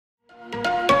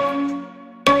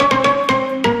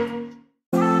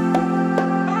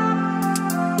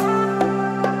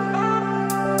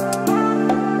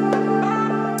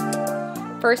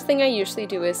first thing I usually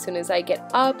do as soon as I get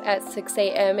up at 6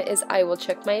 a.m. is I will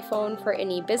check my phone for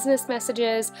any business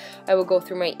messages. I will go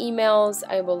through my emails,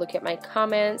 I will look at my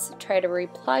comments, try to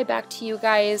reply back to you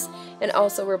guys, and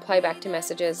also reply back to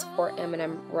messages for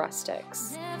M&M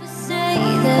Rustics. Never say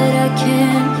that I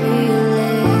can't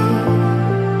relate.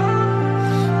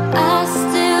 I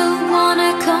still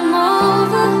wanna come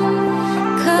over,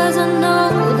 'cause I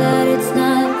know that it's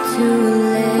not too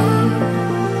late.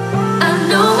 I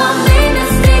know I made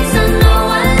mistakes, I know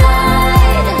I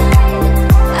lied.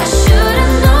 I should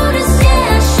have noticed,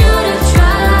 yeah, I should have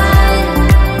tried.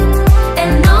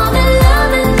 And all the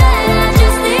loving that I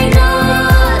just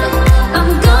ignored,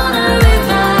 I'm gonna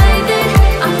revive it,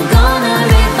 I'm gonna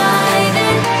revive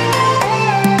it.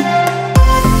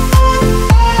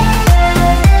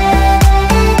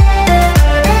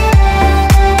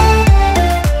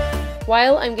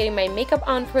 While I'm getting my makeup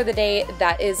on for the day,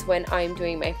 that is when I'm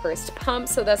doing my first pump.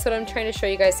 So that's what I'm trying to show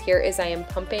you guys here is I am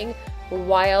pumping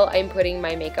while I'm putting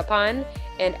my makeup on.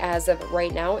 And as of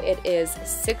right now, it is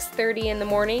 6:30 in the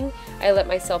morning. I let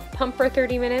myself pump for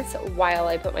 30 minutes while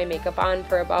I put my makeup on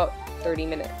for about 30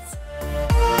 minutes.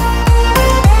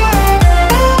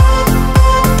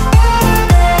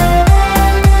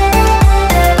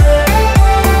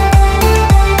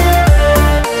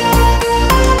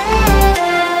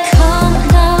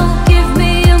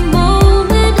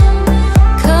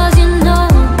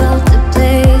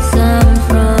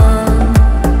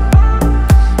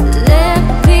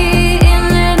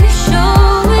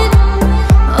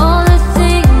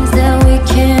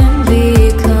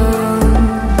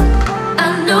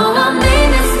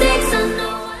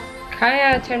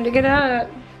 Time to get up.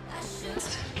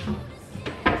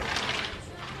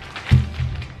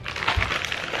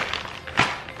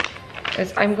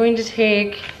 I'm going to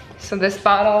take, so this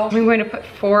bottle, I'm going to put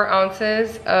 4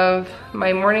 ounces of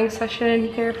my morning session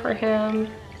in here for him.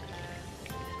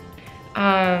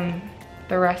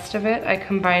 The rest of it I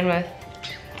combine with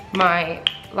my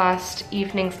last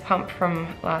evening's pump from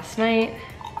last night.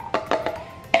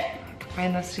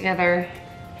 Combine those together.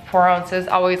 4 ounces,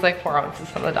 always like 4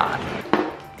 ounces on the dot.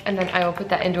 And then I will put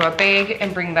that into a bag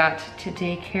and bring that to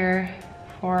daycare,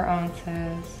 4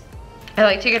 ounces. I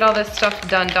like to get all this stuff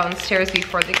done downstairs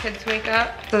before the kids wake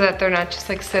up so that they're not just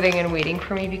like sitting and waiting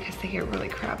for me because they get really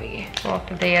crabby. Well,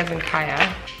 they as in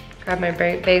Kaya. Grab my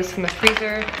bags from the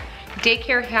freezer.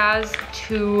 Daycare has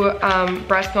 2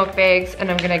 breast milk bags and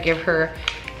I'm gonna give her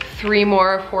 3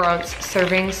 more 4-ounce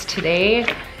servings today.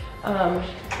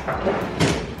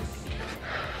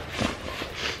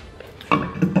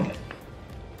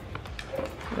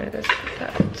 Just put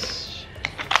that here.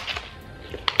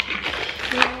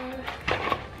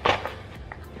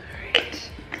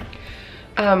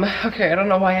 Alright. Okay, I don't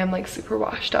know why I'm like super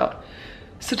washed out.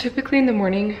 So typically in the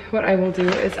morning, what I will do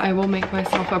is I will make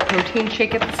myself a protein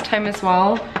shake at this time as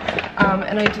well.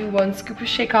 And I do 1 scoop of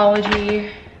Shakeology.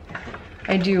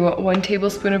 I do 1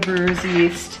 tablespoon of brewer's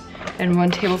yeast and 1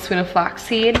 tablespoon of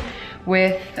flaxseed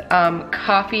with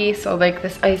coffee, so like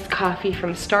this iced coffee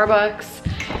from Starbucks,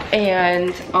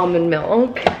 and almond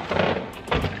milk.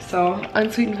 So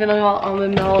unsweetened vanilla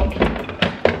almond milk.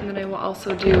 And then I will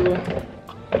also do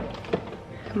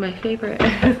my favorite,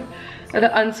 the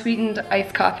unsweetened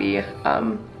iced coffee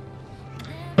from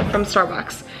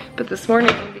Starbucks. But this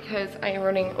morning, because I am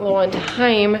running low on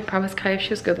time, I promised Kaya she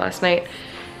was good last night,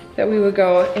 that we would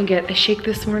go and get a shake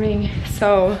this morning.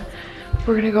 So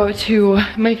we're gonna go to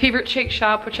my favorite shake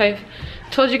shop, which I've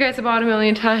told you guys about a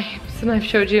million times and I've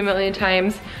showed you a million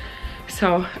times.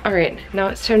 So, all right, now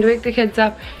it's time to wake the kids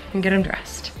up and get them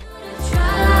dressed.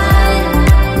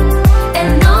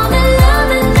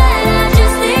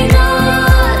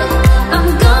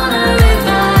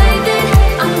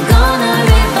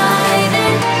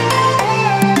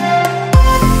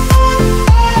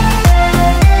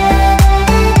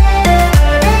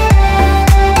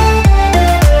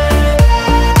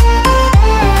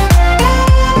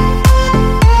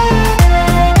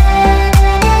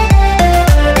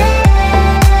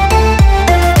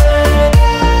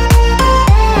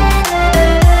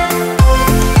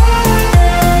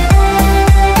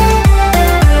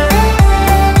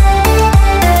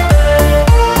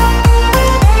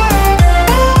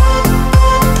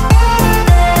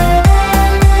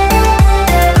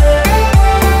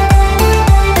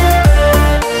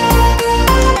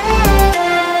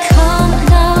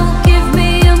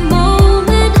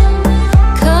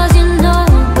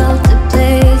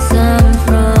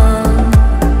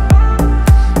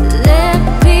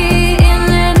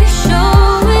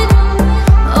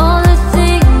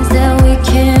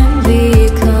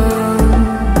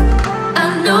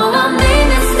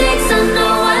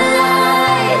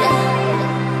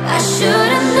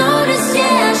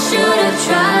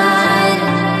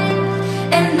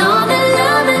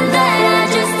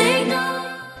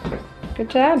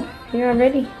 job. You're all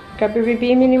ready. Grab your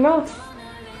baby and Minnie Mouse.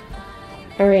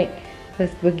 All right,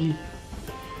 let's boogie.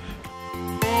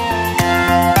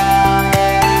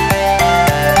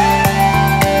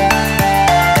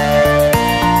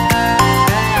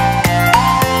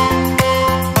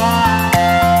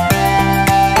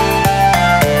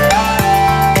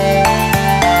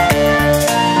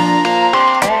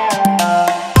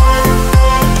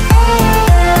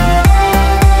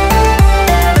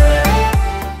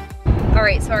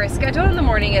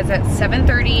 Is at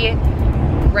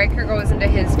 7:30. Riker goes into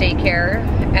his daycare,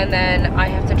 and then I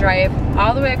have to drive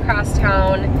all the way across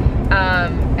town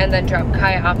and then drop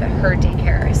Kaya off at her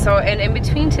daycare. So, and in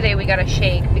between today we got a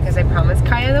shake because I promised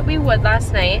Kaya that we would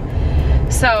last night.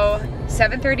 So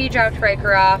 7:30 dropped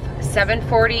Riker off,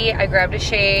 7:40 I grabbed a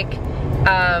shake,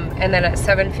 and then at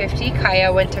 7:50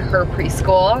 Kaya went to her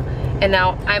preschool. And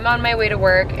now I'm on my way to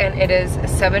work, and it is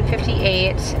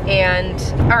 7:58. And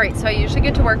all right, so I usually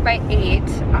get to work by 8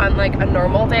 on like a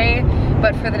normal day,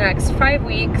 but for the next 5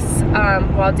 weeks,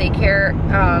 while daycare,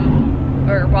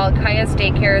 or while Kaya's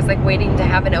daycare is like waiting to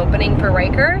have an opening for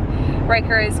Riker,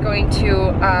 Riker is going to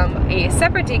a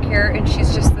separate daycare, and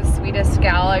she's just the sweetest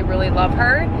gal. I really love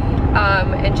her,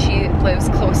 and she lives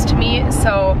close to me.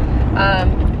 So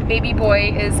baby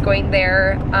boy is going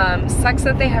there. Sucks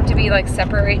that they have to be like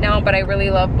separate right now, but I really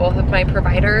love both of my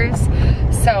providers,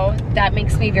 so that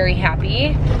makes me very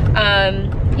happy.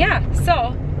 Yeah,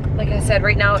 so like I said,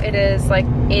 right now it is like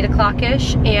 8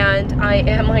 o'clock-ish, and I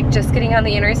am like just getting on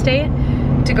the interstate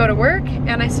to go to work,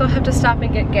 and I still have to stop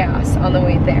and get gas on the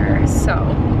way there.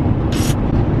 So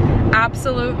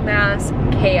absolute mass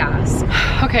chaos.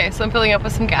 Okay, so I'm filling up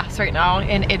with some gas right now,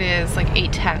 and it is like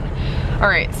 8:10. All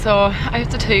right, so I have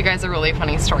to tell you guys a really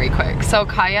funny story quick. So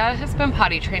Kaya has been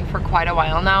potty trained for quite a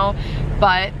while now,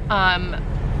 but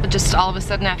just all of a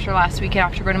sudden after last weekend,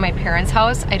 after going to my parents'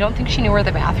 house, I don't think she knew where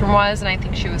the bathroom was, and I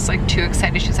think she was like too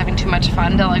excited. She was having too much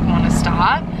fun to like want to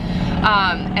stop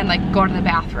and like go to the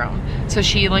bathroom. So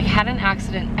she like had an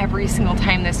accident every single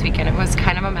time this weekend. It was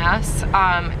kind of a mess,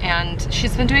 and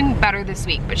she's been doing better this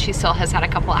week, but she still has had a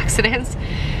couple accidents.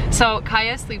 So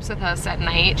Kaya sleeps with us at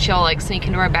night. She'll like sneak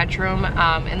into our bedroom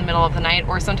in the middle of the night,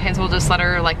 or sometimes we'll just let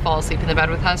her like fall asleep in the bed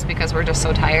with us because we're just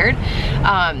so tired.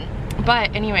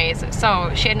 But anyways, so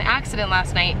she had an accident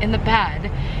last night in the bed,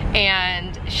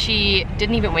 and she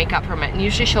didn't even wake up from it. And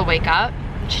usually she'll wake up.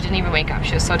 She didn't even wake up.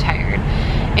 She was so tired.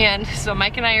 And so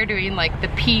Mike and I are doing like the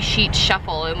pee sheet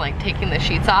shuffle and like taking the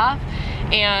sheets off.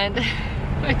 And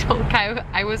I told Kai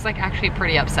I was like actually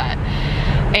pretty upset.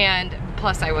 And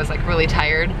plus I was like really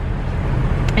tired.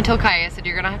 I told Kai, I said,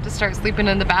 you're gonna have to start sleeping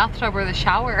in the bathtub or the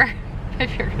shower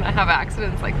if you're gonna have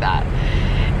accidents like that.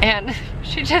 And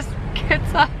she just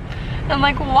gets up and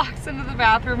like walks into the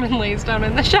bathroom and lays down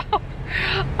in the shower.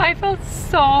 I felt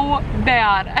so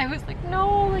bad. I was like,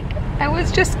 no, like I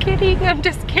was just kidding. I'm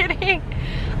just kidding.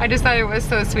 I just thought it was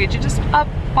so sweet. She just up,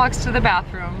 walks to the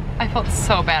bathroom. I felt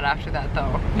so bad after that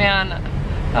though. Man,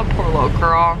 that poor little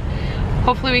girl.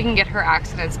 Hopefully we can get her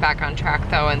accidents back on track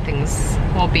though, and things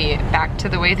will be back to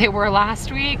the way they were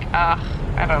last week.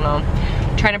 I don't know.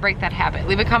 I'm trying to break that habit.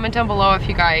 Leave a comment down below if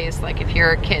you guys, like if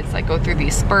your kids like go through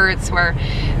these spurts where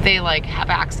they like have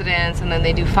accidents and then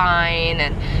they do fine,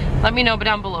 and let me know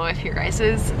down below if your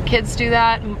guys' kids do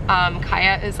that.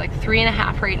 Kaya is like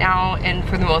 3.5 right now, and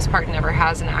for the most part never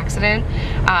has an accident.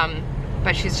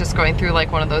 But she's just going through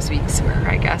like one of those weeks where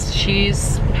I guess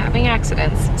she's having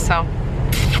accidents, so.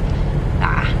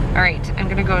 All right, I'm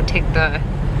gonna go take the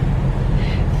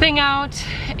thing out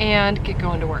and get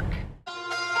going to work.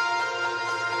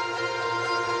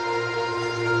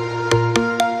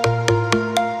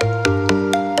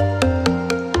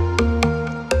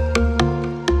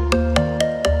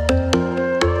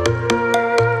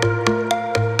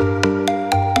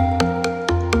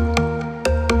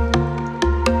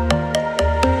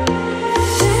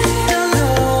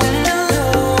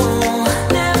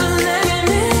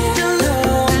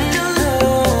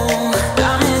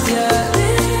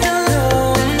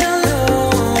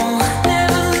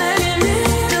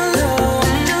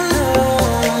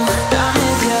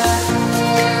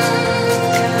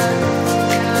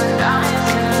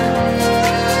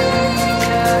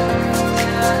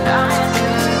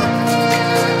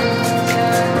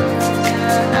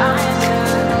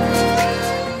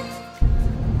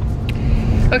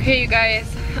 Okay, you guys,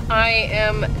 I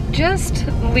am just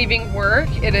leaving work.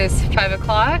 It is 5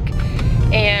 o'clock,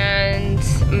 and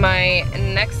my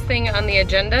next thing on the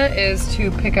agenda is to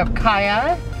pick up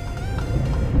Kaya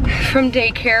from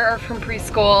daycare or from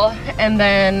preschool, and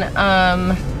then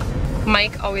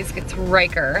Mike always gets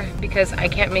Riker because I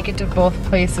can't make it to both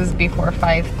places before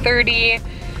 5:30.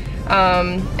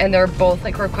 and they're both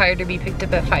like required to be picked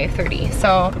up at 5:30.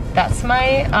 So that's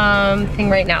my thing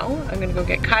right now. I'm gonna go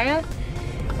get Kaya,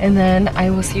 and then I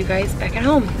will see you guys back at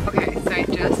home. Okay, so I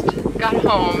just got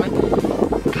home.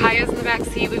 Kaya's in the back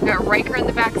seat. We've got Riker in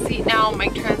the back seat now.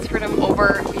 Mike transferred him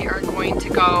over. We are going to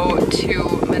go to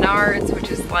Menards,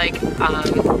 which is like a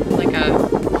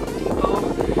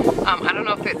I don't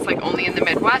know if it's like only in the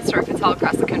Midwest or if it's all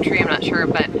across the country, I'm not sure,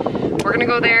 but we're gonna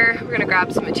go there, we're gonna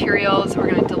grab some materials, we're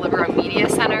gonna deliver a media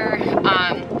center.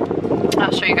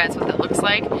 I'll show you guys what that looks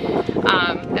like,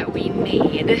 that we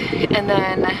made. And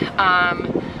then,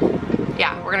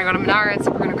 yeah, we're gonna go to Menards,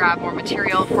 we're gonna grab more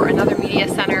material for another media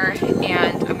center,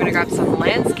 and I'm gonna grab some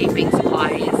landscaping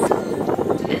supplies.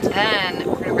 And then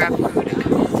we're gonna grab food and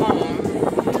come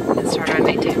home and start our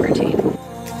nighttime routine.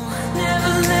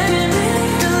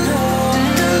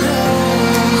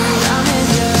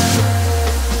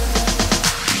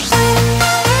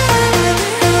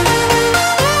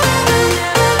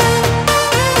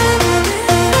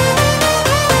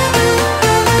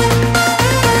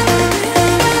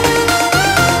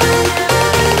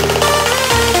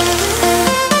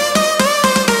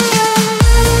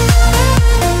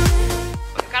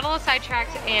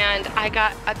 And I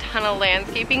got a ton of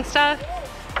landscaping stuff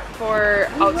for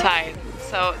outside.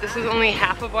 So this is only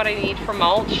half of what I need for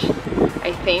mulch,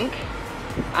 I think.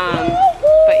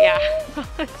 But yeah,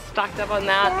 stocked up on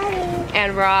that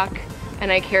and rock.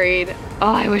 And I carried,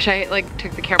 oh, I wish I like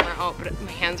took the camera out, but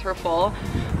my hands were full.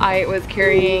 I was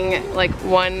carrying like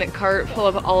one cart full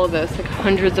of all of this, like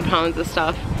hundreds of pounds of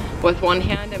stuff with one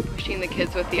hand and pushing the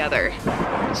kids with the other.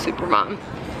 Super mom.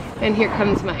 And here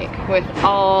comes Mike with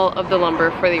all of the lumber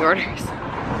for the orders.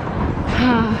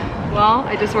 Well,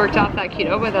 I just worked off that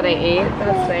keto that I ate.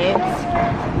 That's nice.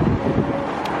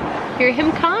 Here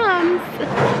him comes.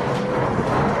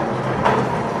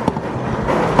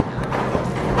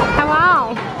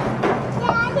 Hello.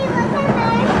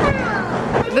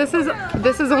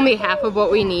 This is only half of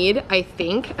what we need, I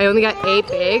think. I only got 8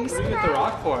 bags. What do you get the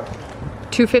rock for?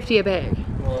 $2.50 a bag.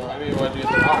 Well, I mean, what do you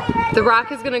get the rock? The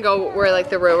rock is gonna go where like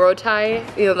the railroad tie,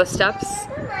 you know, the steps.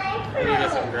 Maybe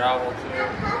get some gravel too.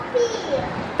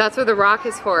 That's what the rock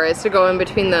is for, is to go in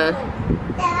between the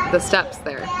steps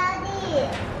there.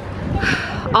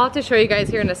 I'll have to show you guys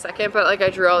here in a second, but like I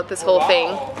drew out this whole thing.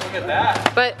 Look at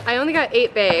that. But I only got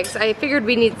 8 bags. I figured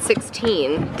we need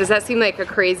 16. Does that seem like a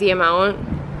crazy amount?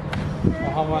 Well,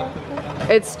 how much?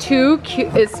 It's 2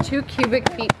 cubic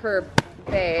feet per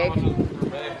bag.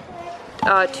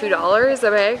 $2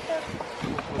 a bag.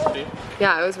 That's cheap.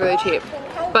 Yeah, it was really cheap.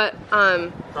 But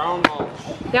Brown mulch.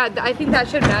 yeah, I think that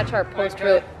should match our post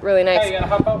really nice. Hey, you gotta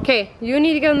hop out. Okay, you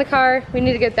need to get in the car, we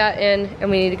need to get that in, and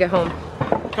we need to get home.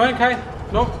 Come on, Kai.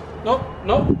 Nope, nope,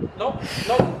 nope, nope,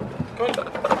 nope. Come on.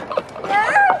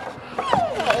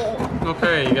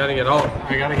 Okay, you gotta get out.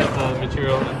 I gotta get the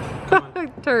material in. Come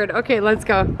on. Turd. Okay, let's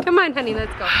go. Come on, honey,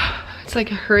 let's go. It's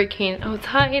like a hurricane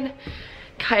outside.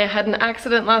 Kaya had an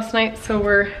accident last night, so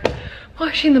we're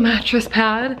washing the mattress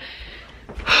pad.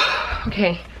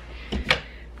 Okay,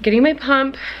 getting my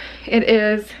pump. It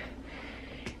is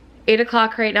 8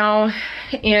 o'clock right now,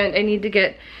 and I need to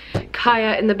get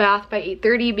Kaya in the bath by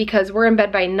 8:30 because we're in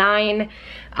bed by 9.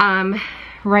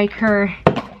 Riker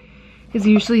is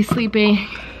usually sleeping.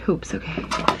 Oops, okay.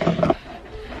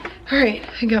 All right,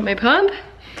 I got my pump,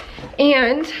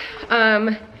 and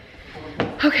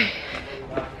okay.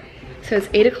 So it's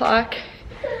 8 o'clock,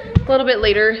 a little bit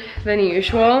later than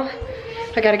usual.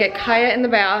 I gotta get Kaya in the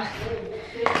bath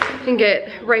and get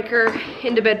Riker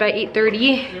into bed by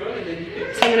 8:30.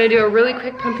 So I'm gonna do a really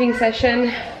quick pumping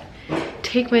session,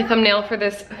 take my thumbnail for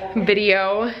this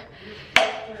video,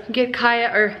 get Kaya,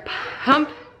 or pump,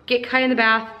 get Kaya in the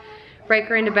bath,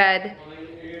 Riker into bed,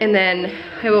 and then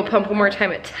I will pump one more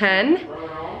time at 10.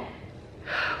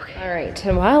 Okay. All right,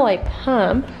 and while I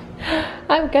pump,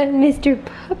 I've got Mr.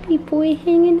 Puppy Boy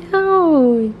hanging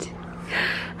out.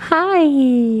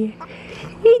 Hi.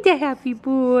 He's a happy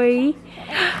boy.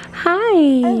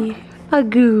 Hi. A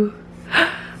goo.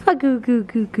 A goo goo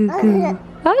goo goo goo.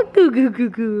 A goo goo goo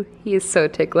goo. He is so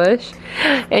ticklish.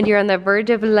 And you're on the verge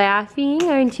of laughing,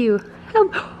 aren't you?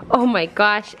 Oh my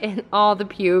gosh, and all the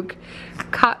puke.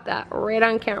 Caught that right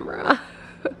on camera.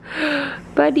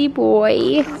 Buddy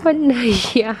boy. What?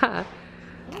 Yeah.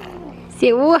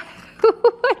 Say what?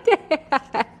 What the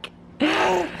heck?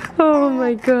 Oh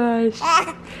my gosh.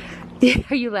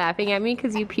 Are you laughing at me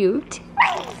because you puked?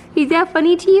 Is that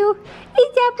funny to you?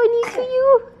 Is that funny to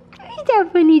you? Is that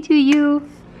funny to you?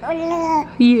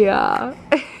 Yeah.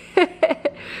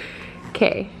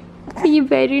 Okay. Are you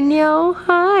better now?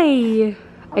 Hi.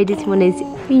 I just want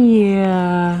to.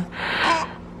 Yeah.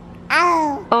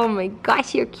 Oh my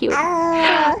gosh, you're cute.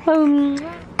 I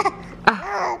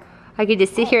could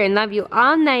just sit here and love you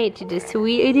all night. You're the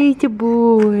sweetest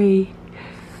boy.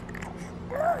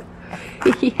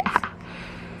 Yeah.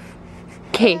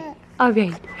 Okay,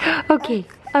 alright. Okay,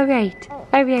 alright.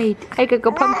 Alright. I could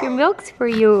go pump your milks for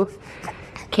you.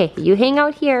 Okay, you hang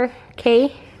out here,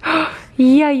 okay?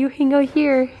 Yeah, you hang out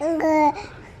here.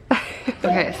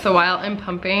 Okay, so while I'm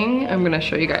pumping, I'm gonna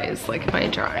show you guys like my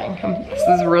drawing. This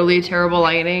is really terrible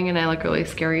lighting and I look really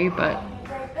scary, but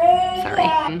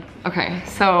sorry. Okay,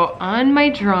 so on my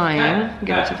drawing,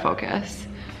 get it to focus.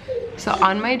 So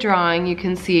on my drawing, you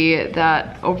can see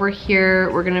that over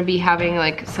here, we're gonna be having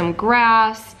like some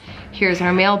grass. Here's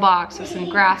our mailbox with some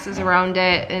grasses around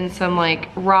it and some like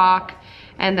rock.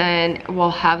 And then we'll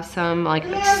have some like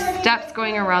steps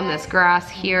going around this grass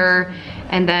here.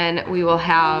 And then we will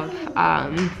have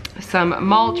some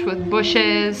mulch with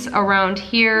bushes around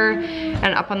here.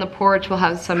 And up on the porch, we'll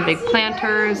have some big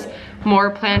planters,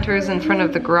 more planters in front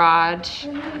of the garage.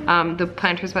 The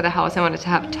planters by the house, I wanted to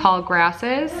have tall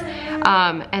grasses.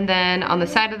 And then on the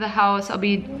side of the house,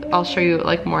 I'll show you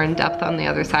like more in depth on the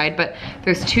other side, but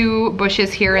there's 2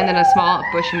 bushes here and then a small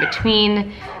bush in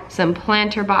between, some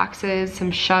planter boxes,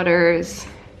 some shutters,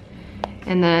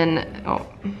 and then,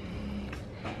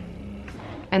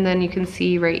 and then you can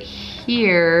see right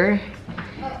here,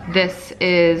 this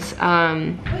is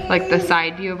like the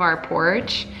side view of our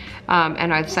porch.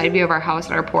 And our side view of our house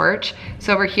and our porch.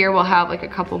 So over here we'll have like a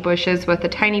couple bushes with a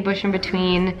tiny bush in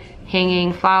between,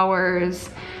 hanging flowers,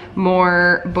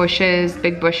 more bushes,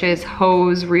 big bushes,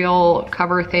 hose, real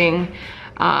cover thing.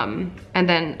 And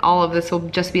then all of this will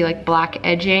just be like black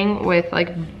edging with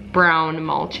like brown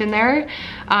mulch in there.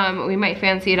 We might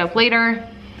fancy it up later.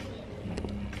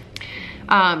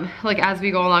 Like as we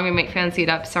go along, we might fancy it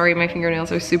up. Sorry, my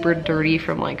fingernails are super dirty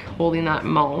from like holding that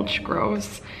mulch,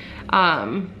 gross.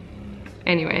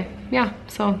 Anyway, yeah,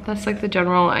 so that's like the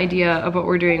general idea of what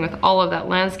we're doing with all of that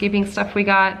landscaping stuff we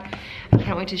got. I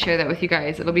can't wait to share that with you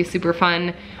guys. It'll be super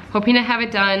fun. Hoping to have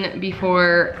it done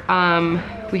before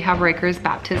we have Riker's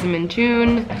baptism in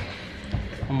June.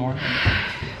 Memorial.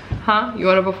 Huh? You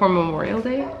want it before Memorial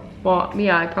Day? Well,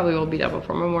 yeah, I probably will be done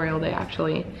before Memorial Day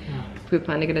actually. Yeah. We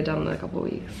plan to get it done in a couple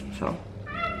weeks, so.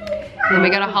 And then we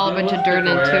gotta haul a bunch of dirt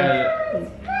in too.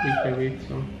 Week by week,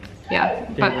 so. Yeah,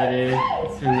 but and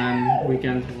then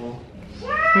weekends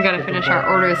we gotta finish our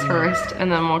orders first and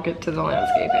then we'll get to the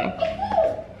landscaping.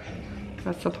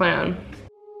 That's the plan.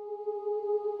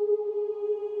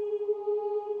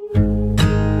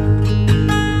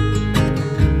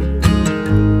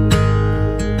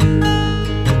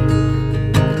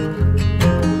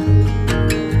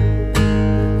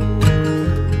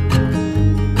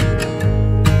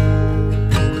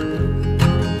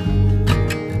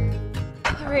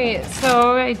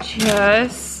 So I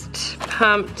just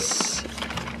pumped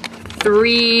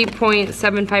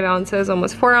 3.75 ounces,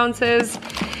 almost 4 ounces.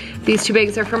 These 2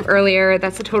 bags are from earlier.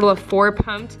 That's a total of 4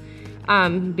 pumped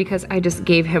because I just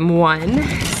gave him 1.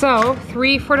 So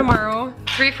 3 for tomorrow.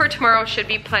 3 for tomorrow should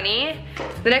be plenty.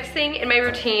 The next thing in my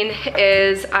routine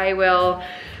is I will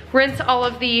rinse all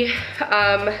of the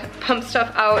pump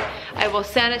stuff out. I will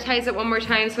sanitize it one more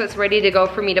time so it's ready to go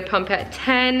for me to pump at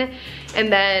 10. And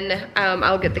then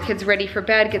I'll get the kids ready for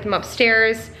bed, get them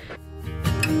upstairs.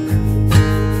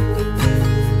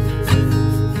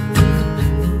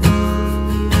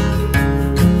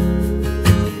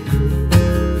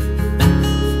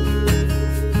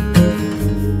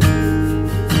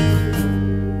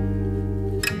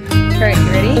 All right,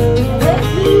 you ready?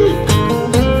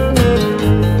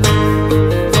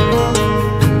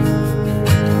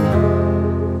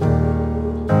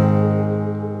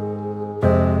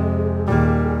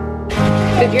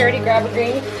 Did you already grab a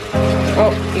green?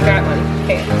 Oh, you got one.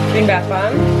 Okay, green bath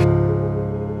bomb.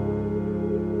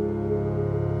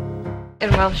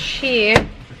 And while she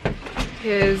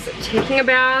is taking a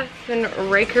bath and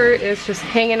Riker is just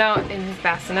hanging out in his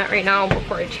bassinet right now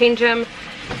before I change him,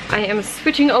 I am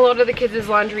switching a load of the kids'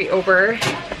 laundry over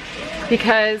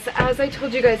because as I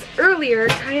told you guys earlier,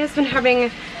 Kaya's been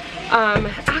having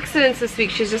accidents this week.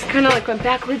 She's just kind of like went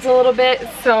backwards a little bit,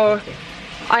 so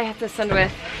I have to send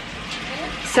with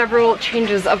several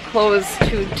changes of clothes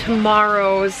to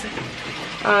tomorrow's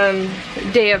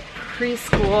day of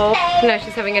preschool. Now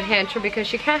she's having a tantrum because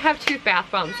she can't have 2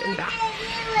 bath bombs in the bath.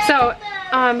 So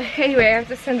anyway, I have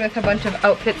to send with a bunch of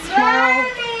outfits tomorrow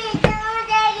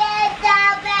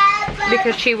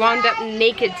because she wound up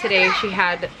naked today. She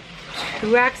had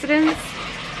 2 accidents,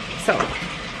 so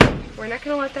we're not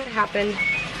gonna let that happen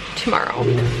tomorrow.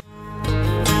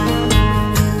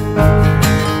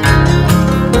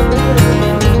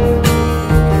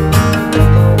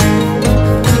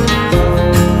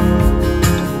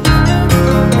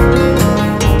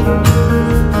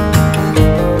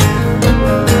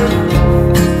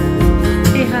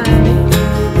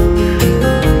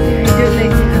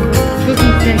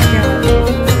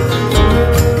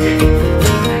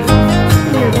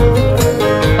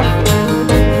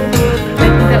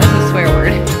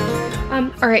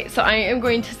 I am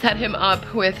going to set him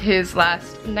up with his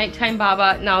last nighttime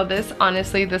baba. Now this,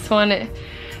 honestly, this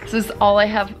is all I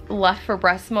have left for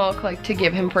breast milk, like to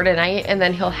give him for tonight, and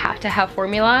then he'll have to have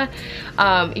formula.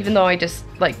 Even though I just,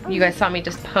 like, you guys saw me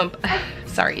just pump,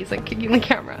 sorry, he's like kicking the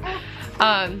camera.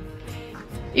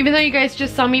 Even though you guys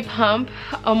just saw me pump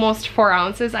almost 4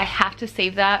 ounces, I have to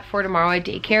save that for tomorrow at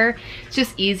daycare. It's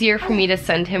just easier for me to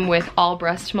send him with all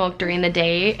breast milk during the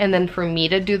day, and then for me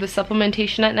to do the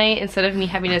supplementation at night, instead of me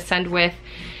having to send with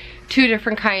 2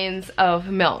 different kinds of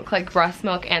milk, like breast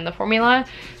milk and the formula.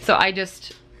 So I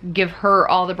just give her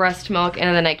all the breast milk,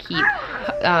 and then I keep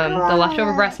the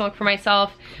leftover breast milk for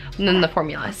myself, and then the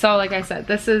formula. So like I said,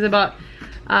 this is about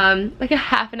like a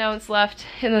 ½ ounce left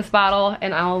in this bottle,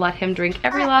 and I'll let him drink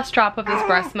every last drop of this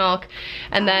breast milk,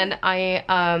 and then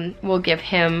I will give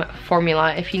him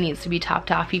formula if he needs to be topped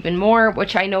off even more,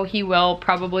 which I know he will,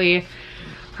 probably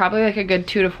like a good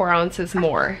 2 to 4 ounces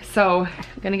more. So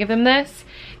I'm gonna give him this,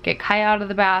 get Kai out of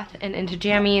the bath and into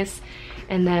jammies,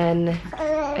 and then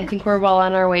I think we're well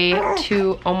on our way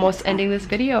to almost ending this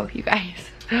video, you guys.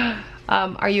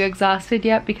 Are you exhausted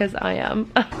yet? Because I am.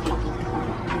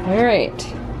 All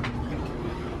right,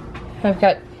 I've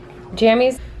got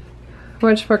jammies,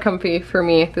 much more comfy for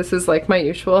me. This is like my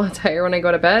usual attire when I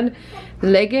go to bed.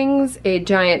 Leggings, a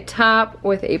giant top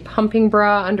with a pumping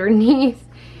bra underneath,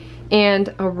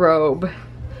 and a robe.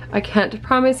 I can't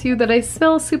promise you that I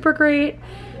smell super great,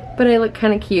 but I look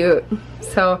kind of cute.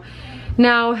 So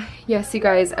now, yes, you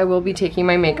guys, I will be taking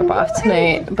my makeup off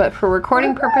tonight, but for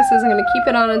recording purposes, I'm gonna keep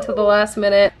it on until the last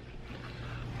minute.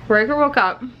 Riker woke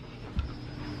up.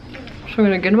 So I'm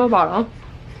gonna get him a bottle,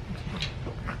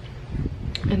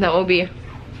 and that will be,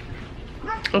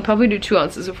 I'll probably do 2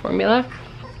 ounces of formula.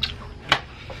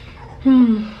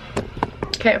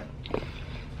 Okay,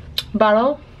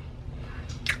 bottle,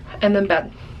 and then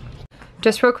bed.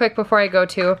 Just real quick before I go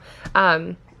to,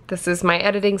 this is my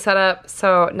editing setup.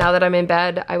 So now that I'm in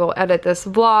bed, I will edit this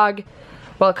vlog.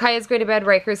 While Kaya's going to bed,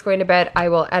 Riker's going to bed, I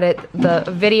will edit the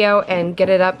video and get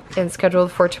it up and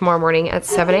scheduled for tomorrow morning at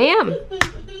 7 a.m.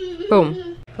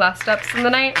 Boom. Last steps in the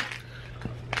night,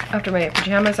 after my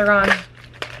pajamas are on,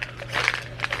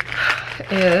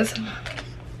 is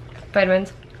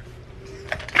vitamins.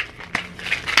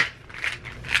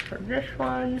 For this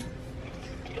one.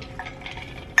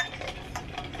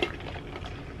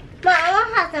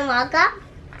 Mama has some vodka.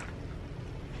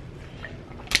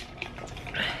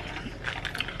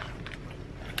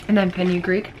 And then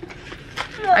fenugreek.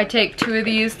 I take 2 of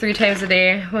these 3 times a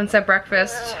day. Once at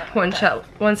breakfast, once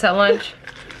at lunch,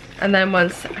 and then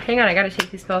once, hang on, I gotta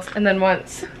take these pills, and then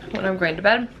once when I'm going to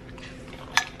bed.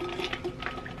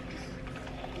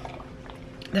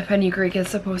 The fenugreek is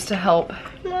supposed to help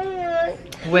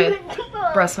with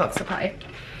breast milk supply.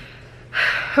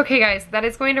 Okay guys, that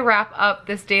is going to wrap up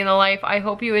this day in the life. I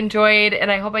hope you enjoyed,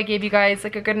 and I hope I gave you guys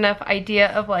like a good enough idea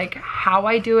of like how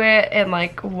I do it and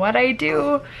like what I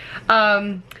do.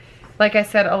 Like I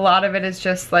said, a lot of it is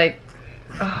just like,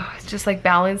 it's just like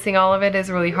balancing all of it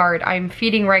is really hard. I'm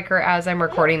feeding Riker as I'm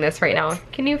recording this right now.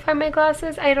 Can you find my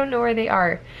glasses? I don't know where they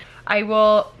are.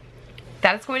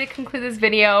 That's going to conclude this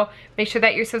video. Make sure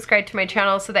that you're subscribed to my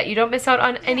channel so that you don't miss out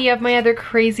on any of my other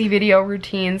crazy video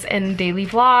routines and daily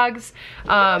vlogs.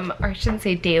 Or I shouldn't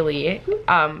say daily,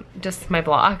 just my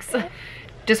vlogs.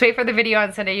 Just wait for the video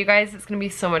on Sunday, you guys. It's gonna be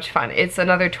so much fun. It's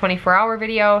another 24-hour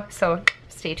video, so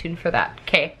stay tuned for that.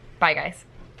 Okay, bye guys.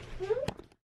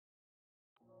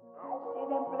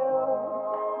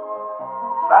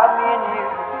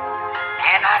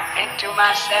 And I think to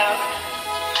myself,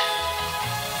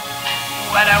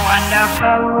 what a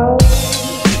wonderful world.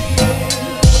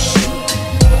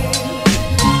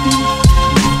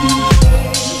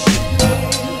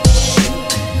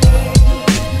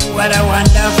 What a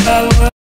wonderful world.